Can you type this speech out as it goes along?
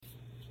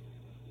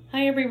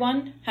Hi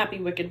everyone, happy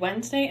Wicked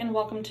Wednesday and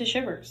welcome to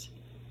Shivers.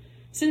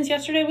 Since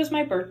yesterday was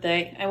my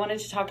birthday, I wanted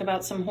to talk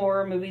about some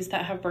horror movies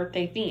that have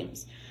birthday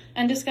themes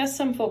and discuss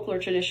some folklore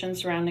traditions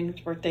surrounding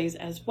birthdays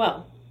as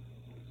well.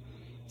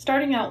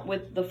 Starting out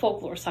with the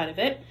folklore side of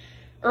it,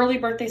 early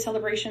birthday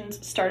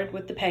celebrations started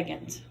with the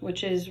pagans,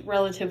 which is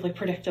relatively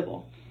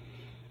predictable.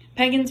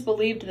 Pagans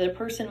believed that a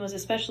person was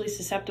especially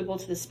susceptible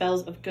to the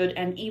spells of good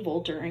and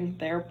evil during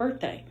their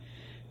birthday.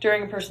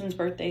 During a person's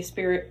birthday,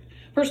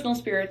 personal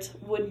spirits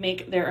would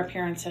make their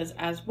appearances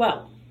as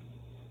well.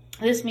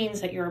 This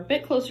means that you're a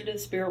bit closer to the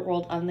spirit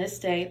world on this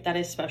day that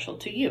is special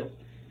to you.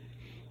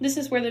 This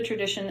is where the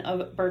tradition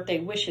of birthday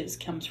wishes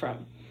comes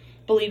from,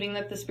 believing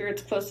that the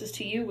spirits closest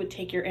to you would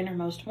take your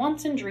innermost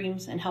wants and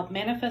dreams and help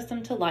manifest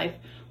them to life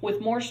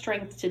with more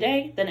strength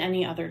today than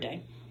any other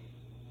day.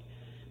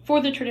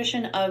 For the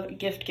tradition of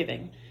gift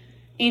giving.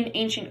 In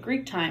ancient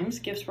Greek times,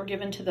 gifts were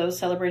given to those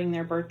celebrating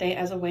their birthday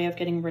as a way of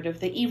getting rid of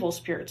the evil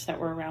spirits that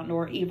were around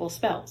or evil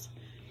spells.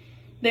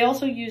 They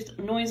also used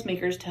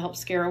noisemakers to help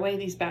scare away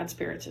these bad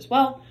spirits as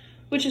well,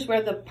 which is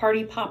where the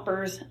party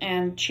poppers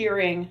and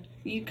cheering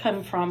you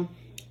come from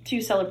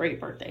to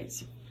celebrate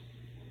birthdays.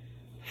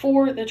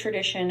 For the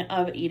tradition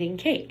of eating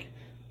cake.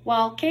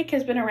 While cake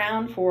has been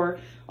around for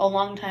a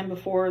long time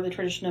before the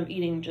tradition of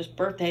eating just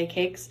birthday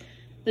cakes,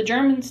 the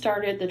Germans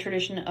started the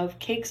tradition of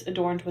cakes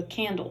adorned with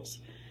candles.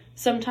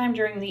 Sometime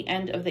during the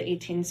end of the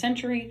 18th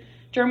century,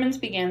 Germans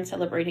began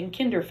celebrating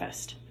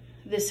Kinderfest.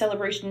 This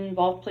celebration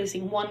involved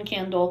placing one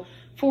candle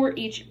for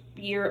each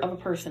year of a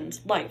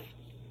person's life.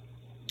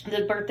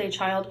 The birthday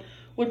child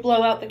would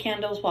blow out the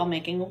candles while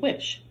making a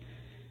wish.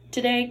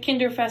 Today,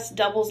 Kinderfest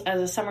doubles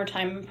as a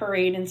summertime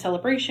parade and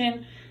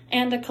celebration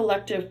and a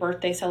collective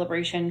birthday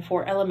celebration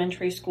for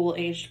elementary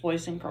school-aged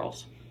boys and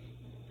girls.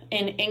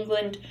 In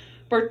England,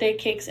 birthday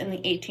cakes in the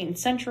 18th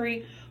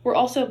century were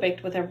also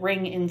baked with a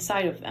ring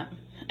inside of them,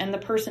 and the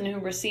person who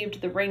received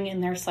the ring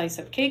in their slice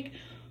of cake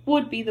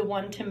would be the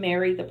one to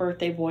marry the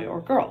birthday boy or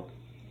girl.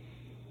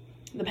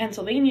 The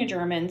Pennsylvania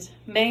Germans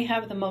may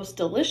have the most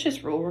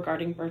delicious rule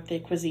regarding birthday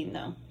cuisine,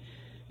 though.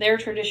 Their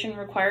tradition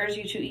requires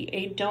you to eat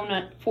a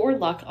donut for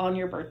luck on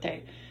your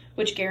birthday,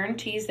 which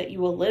guarantees that you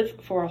will live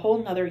for a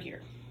whole nother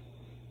year.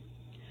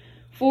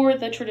 For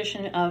the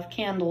tradition of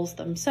candles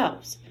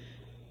themselves,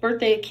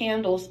 birthday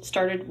candles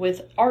started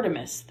with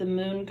Artemis, the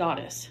moon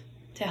goddess.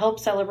 To help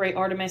celebrate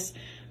Artemis,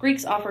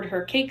 Greeks offered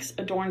her cakes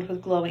adorned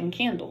with glowing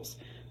candles.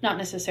 Not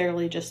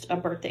necessarily just a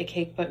birthday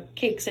cake, but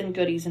cakes and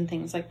goodies and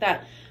things like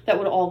that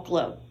would all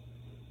glow.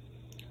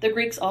 The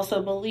Greeks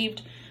also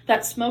believed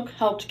that smoke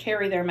helped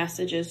carry their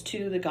messages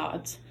to the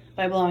gods.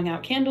 By blowing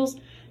out candles,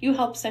 you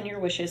help send your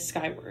wishes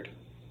skyward.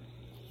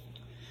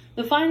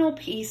 The final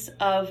piece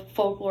of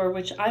folklore,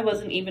 which I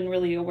wasn't even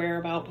really aware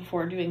about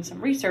before doing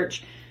some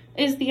research,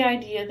 is the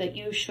idea that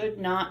you should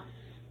not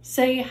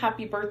say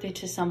happy birthday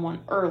to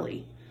someone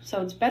early.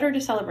 So it's better to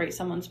celebrate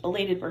someone's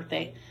belated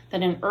birthday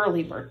than an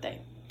early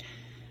birthday.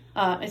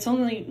 It's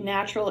only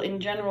natural in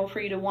general for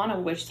you to want to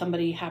wish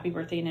somebody happy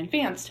birthday in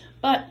advance,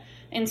 but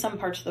in some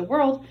parts of the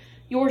world,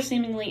 your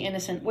seemingly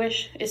innocent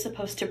wish is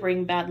supposed to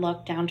bring bad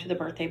luck down to the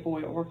birthday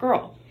boy or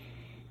girl.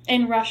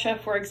 In Russia,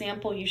 for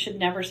example, you should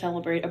never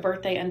celebrate a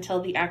birthday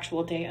until the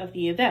actual day of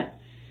the event.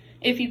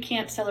 If you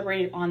can't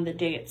celebrate it on the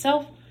day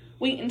itself,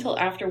 wait until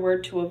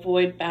afterward to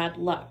avoid bad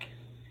luck.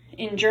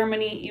 In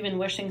Germany, even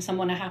wishing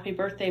someone a happy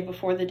birthday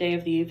before the day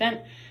of the event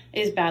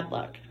is bad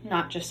luck,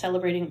 not just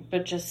celebrating,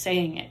 but just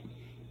saying it.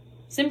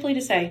 Simply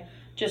to say,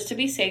 just to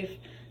be safe,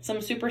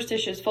 some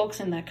superstitious folks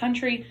in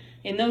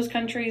those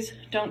countries,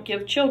 don't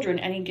give children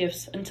any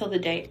gifts until the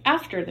day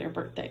after their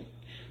birthday.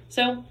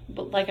 So,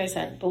 like I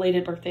said,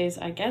 belated birthdays,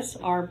 I guess,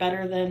 are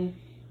better than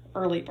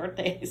early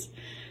birthdays.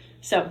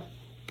 So,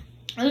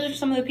 those are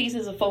some of the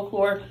pieces of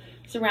folklore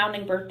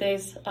surrounding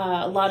birthdays,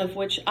 a lot of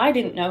which I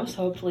didn't know, so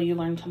hopefully you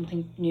learned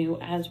something new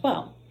as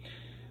well.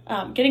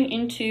 Getting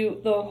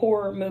into the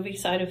horror movie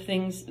side of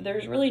things,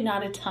 there's really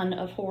not a ton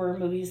of horror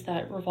movies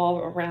that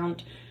revolve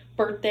around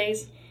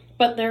birthdays,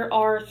 but there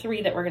are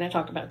 3 that we're going to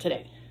talk about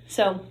today.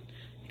 So,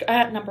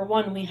 at number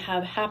 1, we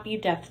have Happy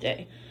Death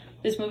Day.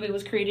 This movie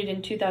was created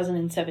in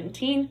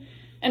 2017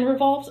 and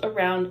revolves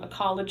around a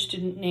college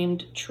student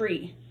named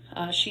Tree.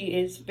 She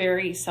is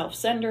very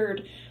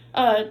self-centered,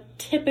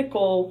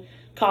 typical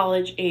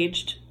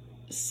college-aged,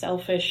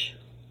 selfish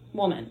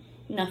woman.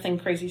 Nothing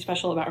crazy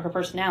special about her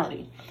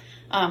personality.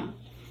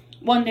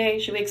 One day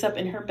she wakes up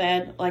in her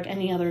bed like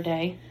any other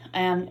day,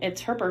 and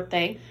it's her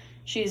birthday.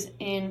 She's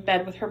in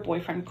bed with her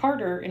boyfriend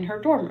Carter in her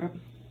dorm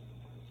room.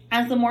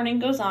 As the morning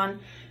goes on,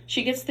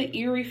 she gets the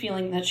eerie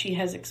feeling that she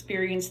has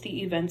experienced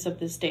the events of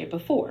this day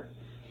before.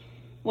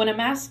 When a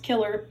mass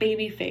killer,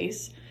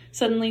 Babyface,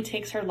 suddenly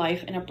takes her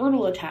life in a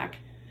brutal attack,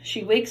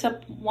 she wakes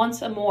up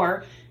once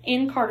more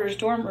in Carter's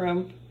dorm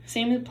room,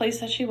 same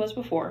place as she was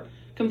before,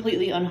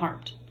 completely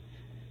unharmed.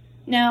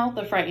 Now,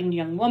 the frightened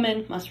young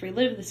woman must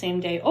relive the same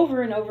day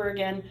over and over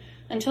again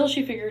until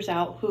she figures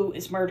out who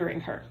is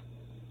murdering her.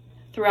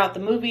 Throughout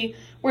the movie,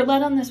 we're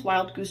led on this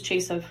wild goose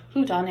chase of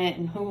who done it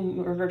and who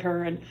murdered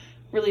her and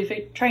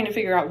really trying to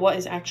figure out what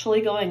is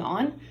actually going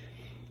on.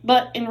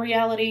 But in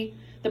reality,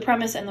 the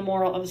premise and the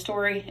moral of the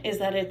story is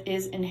that it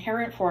is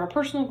inherent for our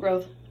personal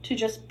growth to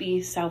just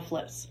be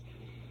selfless.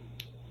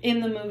 In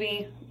the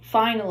movie,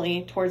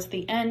 finally, towards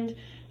the end,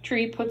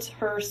 Tree puts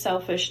her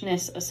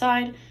selfishness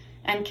aside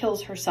and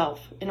kills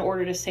herself in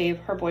order to save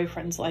her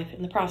boyfriend's life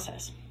in the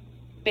process.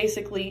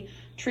 Basically,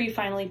 Tree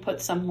finally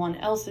puts someone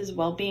else's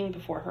well-being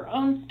before her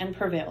own and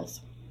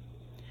prevails.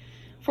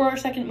 For our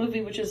second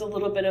movie, which is a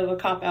little bit of a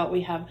cop-out,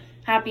 we have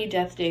Happy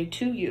Death Day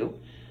to You,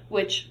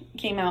 which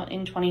came out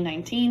in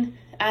 2019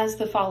 as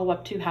the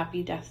follow-up to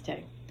Happy Death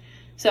Day.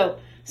 So,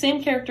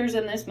 same characters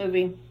in this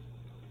movie.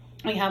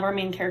 We have our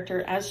main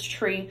character as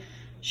Tree.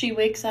 She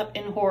wakes up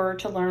in horror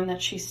to learn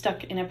that she's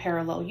stuck in a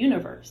parallel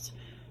universe.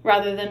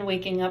 Rather than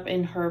waking up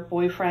in her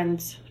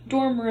boyfriend's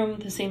dorm room,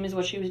 the same as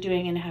what she was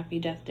doing in Happy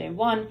Death Day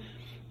 1,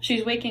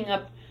 she's waking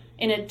up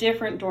in a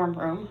different dorm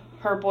room.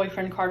 Her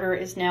boyfriend Carter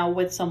is now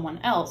with someone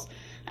else,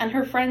 and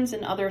her friends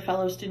and other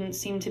fellow students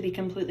seem to be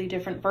completely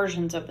different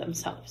versions of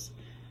themselves.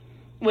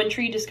 When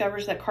Tree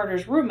discovers that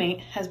Carter's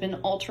roommate has been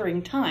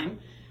altering time,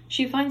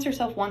 she finds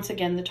herself once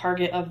again the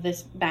target of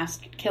this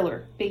masked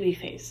killer,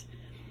 Babyface.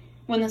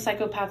 When the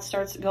psychopath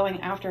starts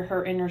going after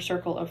her inner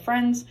circle of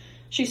friends,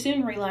 she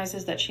soon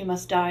realizes that she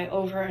must die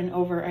over and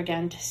over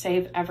again to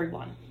save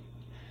everyone.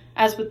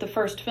 As with the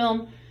first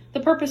film, the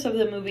purpose of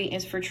the movie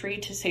is for Tree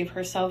to save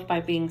herself by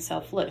being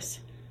selfless.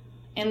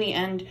 In the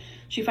end,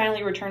 she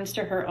finally returns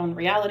to her own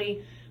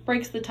reality,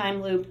 breaks the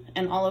time loop,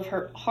 and all of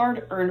her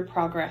hard-earned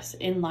progress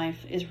in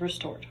life is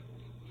restored.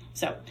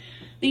 So,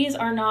 these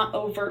are not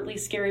overtly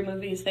scary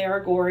movies. They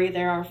are gory,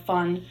 they are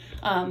fun,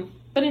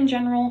 but in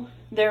general,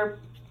 they're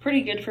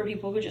pretty good for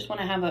people who just want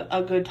to have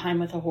a good time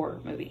with a horror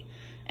movie.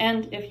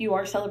 And if you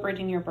are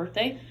celebrating your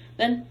birthday,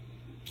 then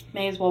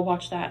may as well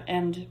watch that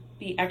and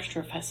be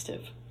extra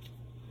festive.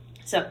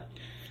 So,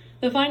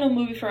 the final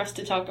movie for us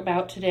to talk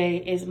about today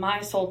is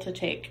My Soul to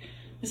Take.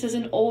 This is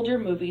an older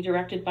movie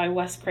directed by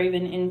Wes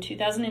Craven in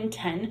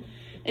 2010.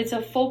 It's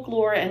a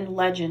folklore and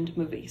legend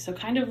movie, so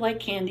kind of like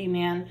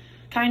Candyman,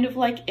 kind of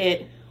like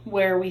It,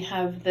 where we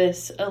have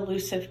this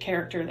elusive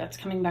character that's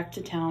coming back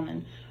to town,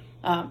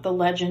 and the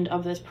legend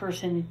of this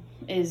person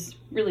is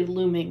really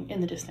looming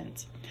in the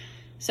distance.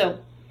 So,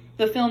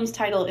 the film's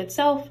title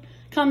itself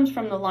comes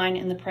from the line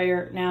in the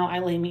prayer, "Now I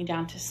lay me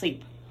down to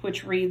sleep,"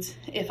 which reads,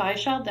 "If I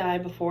shall die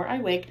before I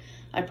wake,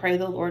 I pray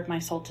the Lord my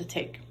soul to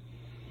take."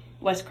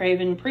 Wes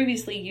Craven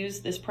previously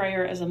used this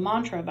prayer as a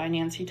mantra by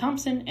Nancy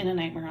Thompson in A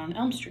Nightmare on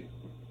Elm Street.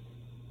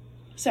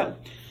 So,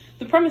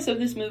 the premise of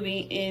this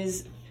movie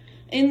is,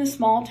 in the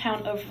small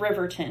town of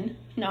Riverton,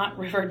 not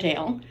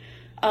Riverdale,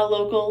 a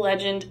local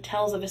legend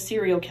tells of a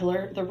serial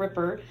killer, the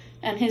Ripper,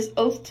 and his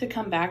oath to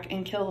come back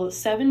and kill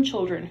 7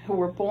 children who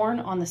were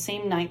born on the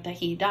same night that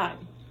he died.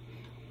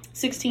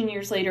 16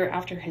 years later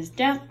after his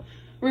death,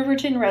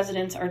 Riverton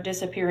residents are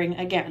disappearing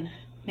again,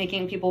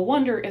 making people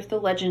wonder if the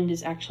legend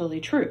is actually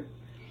true.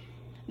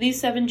 These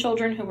 7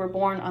 children who were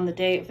born on the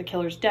day of the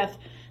killer's death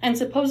and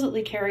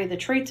supposedly carry the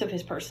traits of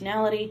his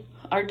personality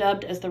are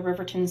dubbed as the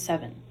Riverton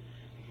 7.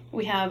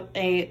 We have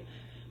a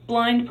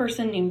blind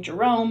person named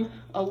Jerome,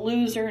 a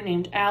loser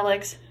named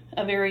Alex,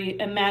 a very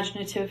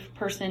imaginative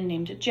person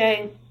named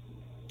Jay,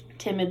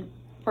 timid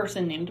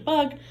person named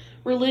Bug,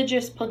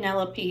 religious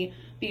Penelope,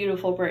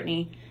 beautiful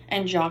Brittany,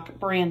 and jock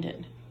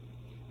Brandon.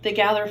 They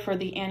gather for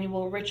the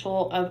annual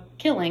ritual of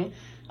killing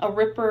a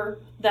Ripper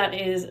that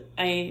is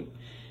a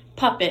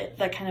puppet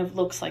that kind of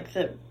looks like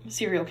the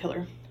serial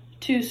killer,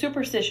 to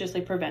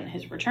superstitiously prevent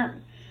his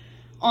return.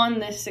 On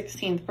this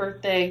 16th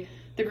birthday,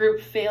 the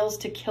group fails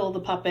to kill the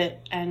puppet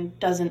and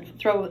doesn't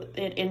throw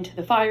it into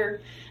the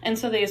fire, and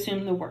so they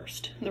assume the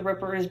worst. The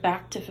Ripper is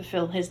back to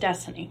fulfill his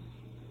destiny.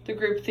 The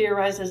group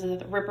theorizes that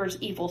the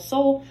Ripper's evil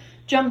soul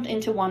jumped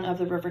into one of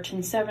the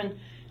Riverton 7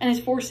 and is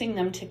forcing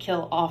them to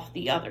kill off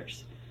the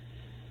others.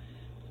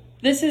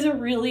 This is a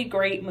really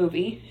great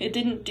movie. It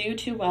didn't do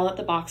too well at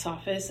the box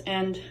office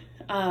and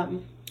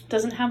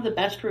doesn't have the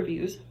best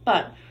reviews,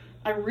 but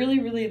I really,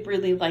 really,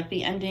 really like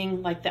the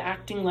ending, like the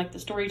acting, like the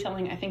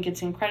storytelling. I think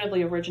it's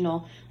incredibly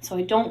original, so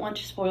I don't want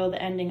to spoil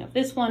the ending of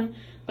this one,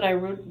 but I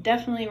would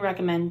definitely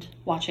recommend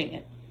watching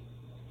it.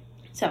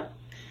 So,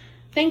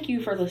 thank you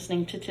for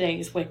listening to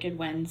today's Wicked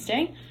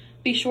Wednesday.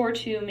 Be sure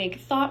to make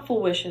thoughtful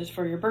wishes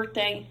for your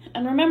birthday,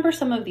 and remember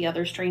some of the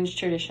other strange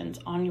traditions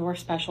on your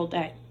special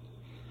day.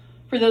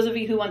 For those of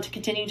you who want to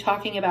continue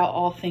talking about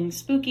all things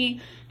spooky,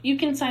 you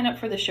can sign up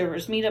for the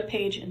Shivers meetup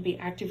page and be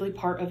actively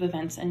part of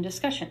events and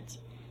discussions.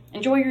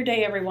 Enjoy your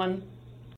day, everyone.